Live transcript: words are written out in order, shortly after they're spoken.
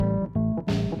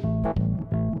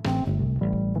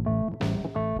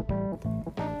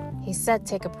He said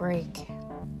take a break,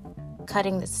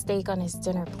 cutting the steak on his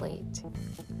dinner plate.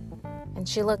 And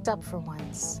she looked up for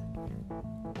once,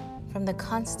 from the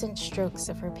constant strokes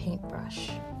of her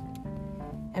paintbrush,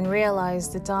 and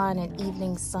realized the dawn and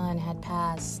evening sun had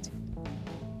passed.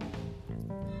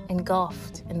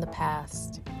 Engulfed in the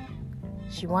past,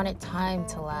 she wanted time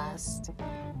to last,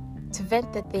 to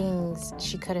vent the things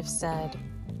she could have said.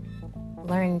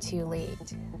 Learned too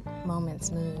late, moments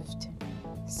moved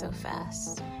so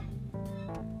fast.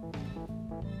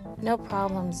 No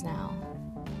problems now.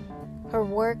 Her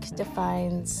work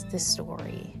defines the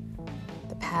story,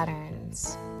 the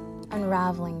patterns,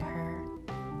 unraveling her.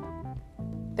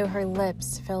 Though her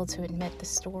lips fail to admit the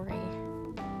story,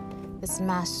 this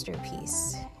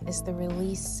masterpiece is the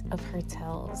release of her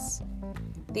tells.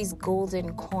 These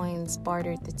golden coins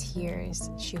bartered the tears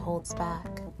she holds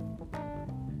back.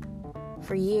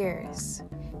 For years,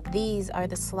 these are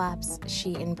the slaps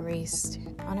she embraced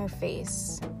on her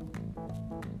face.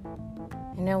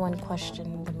 And no one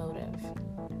questioned the motive.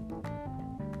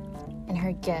 And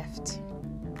her gift,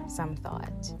 some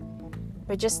thought,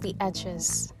 were just the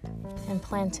etches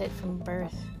implanted from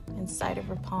birth inside of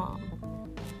her palm.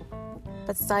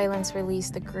 But silence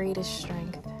released the greatest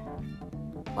strength,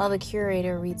 while the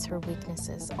curator reads her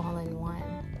weaknesses all in one.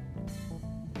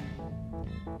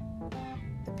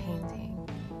 The painting.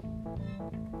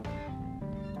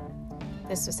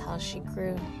 This was how she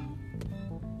grew.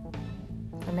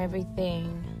 From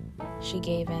everything she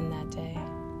gave in that day.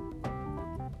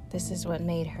 This is what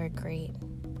made her great.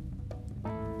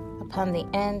 Upon the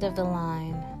end of the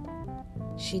line,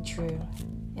 she drew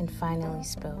and finally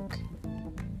spoke.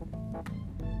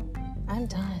 I'm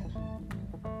done.